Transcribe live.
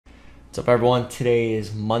What's up, everyone? Today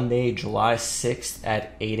is Monday, July 6th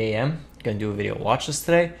at 8 a.m. Going to do a video watch list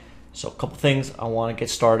today. So a couple things I want to get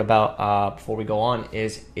started about before we go on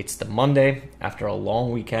is it's the Monday after a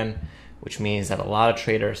long weekend, which means that a lot of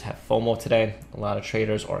traders have FOMO today. A lot of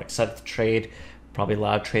traders are excited to trade. Probably a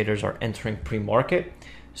lot of traders are entering pre-market.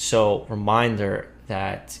 So reminder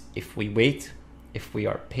that if we wait, if we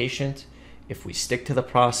are patient, if we stick to the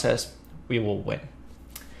process, we will win.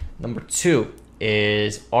 Number two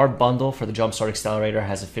is our bundle for the Jumpstart Accelerator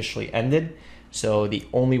has officially ended. So the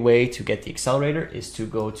only way to get the accelerator is to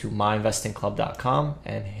go to myinvestingclub.com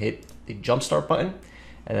and hit the Jumpstart button.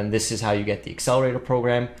 And then this is how you get the accelerator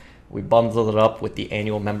program. We bundled it up with the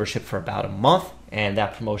annual membership for about a month, and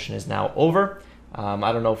that promotion is now over.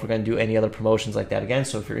 I don't know if we're going to do any other promotions like that again.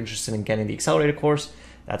 So if you're interested in getting the accelerator course,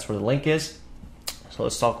 that's where the link is. So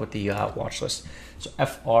let's talk with the watch list. So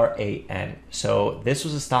FRAN. So this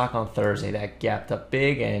was a stock on Thursday that gapped up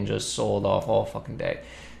big and just sold off all fucking day.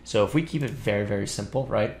 So if we keep it very, very simple,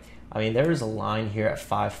 right? I mean, there is a line here at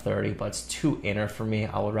 530, but it's too inner for me.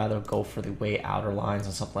 I would rather go for the way outer lines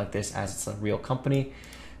on something like this as it's a real company.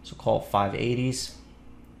 So call it 580s,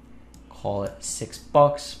 call it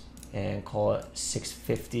 $6, and call it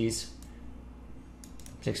 650s,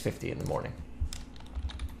 650 in the morning.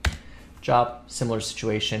 Job, similar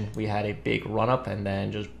situation. We had a big run up and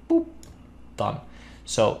then just boop, done.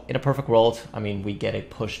 So in a perfect world, I mean, we get a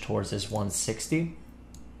push towards this 160,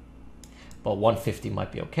 but 150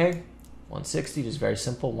 might be okay. 160, just very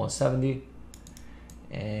simple, 170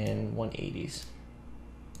 and 180s.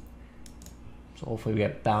 So hopefully we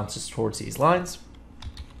get bounces towards these lines.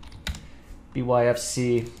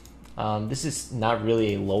 BYFC, this is not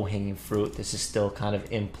really a low-hanging fruit. This is still kind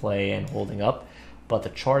of in play and holding up. But the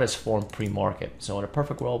chart has formed pre-market. So in a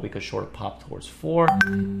perfect world, we could short a pop towards 4,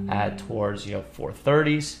 add towards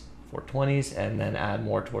 430s, 420s, and then add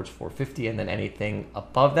more towards 450, and then anything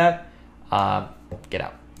above that, get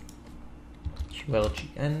out.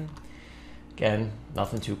 QLGN, again,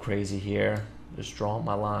 nothing too crazy here. Just drawing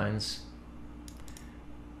my lines.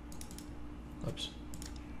 Oops.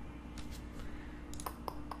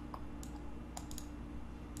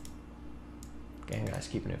 Again, guys,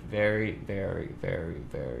 keeping it very, very, very,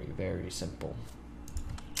 very, very simple.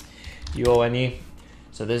 UONE.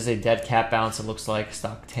 So this is a dead cat bounce. It looks like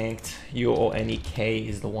stock tanked. UONEK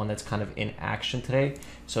is the one that's kind of in action today.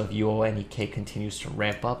 So if UONEK continues to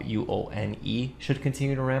ramp up, UONE should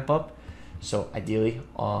continue to ramp up. So ideally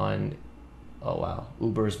on, oh wow,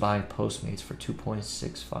 Uber is buying Postmates for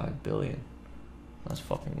 2.65 billion. That's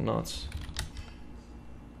fucking nuts.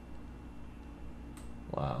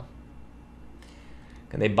 Wow.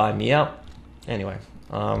 Can they buy me out? Anyway,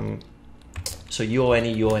 so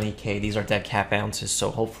UONE, UONEK, these are dead cat bounces.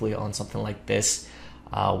 So hopefully on something like this,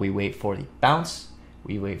 we wait for the bounce,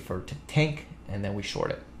 we wait for it to tank, and then we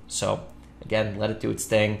short it. So again, let it do its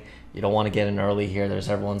thing. You don't want to get in early here. There's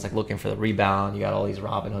everyone's like looking for the rebound. You got all these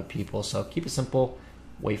Robinhood people. So keep it simple,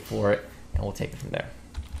 wait for it, and we'll take it from there.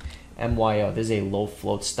 MYO, this is a low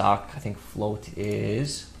float stock. I think float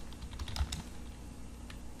is...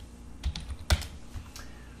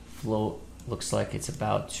 Float looks like it's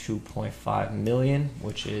about 2.5 million,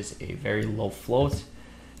 which is a very low float.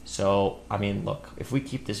 So, I mean, look, if we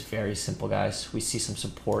keep this very simple, guys, we see some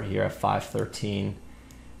support here at 513.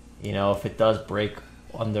 You know, if it does break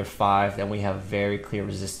under 5, then we have very clear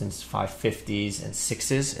resistance, 550s and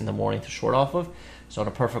 6s in the morning to short off of. So in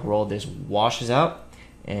a perfect world, this washes out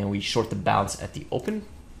and we short the bounce at the open.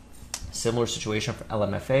 Similar situation for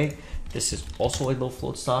LMFA. This is also a low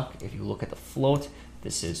float stock. If you look at the float,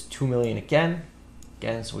 this is 2 million again,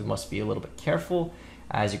 so we must be a little bit careful.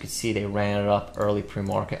 As you can see, they ran it up early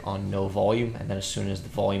pre-market on no volume, and then as soon as the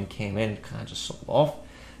volume came in, it kind of just sold off.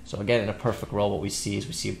 So again, in a perfect world, what we see is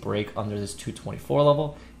we see a break under this 224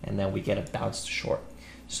 level, and then we get a bounce to short.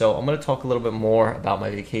 So I'm going to talk a little bit more about my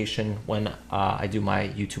vacation when I do my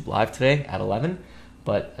YouTube live today at 11,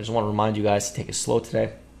 but I just want to remind you guys to take it slow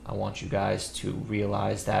today. I want you guys to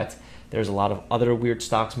realize that there's a lot of other weird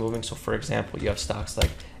stocks moving. So for example, you have stocks like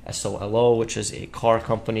SOLO, which is a car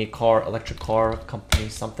company, electric car company,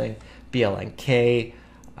 something, BLNK,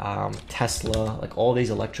 Tesla, like all these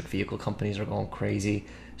electric vehicle companies are going crazy.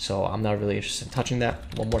 So I'm not really interested in touching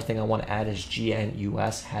that. One more thing I want to add is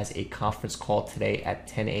GNUS has a conference call today at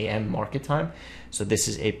 10 a.m. market time. So this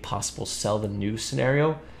is a possible sell the news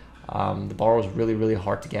scenario. The borrow is really, really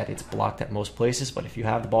hard to get. It's blocked at most places, but if you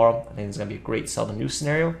have the borrow, I think it's going to be a great sell the news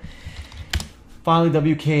scenario. Finally,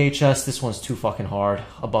 WKHS, this one's too fucking hard,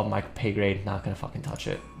 above my pay grade, not gonna fucking touch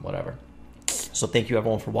it, whatever. So thank you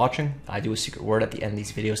everyone for watching. I do a secret word at the end of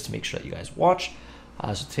these videos to make sure that you guys watch.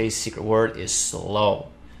 So today's secret word is slow.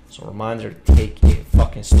 So reminder to take it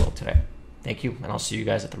fucking slow today. Thank you, and I'll see you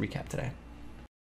guys at the recap today.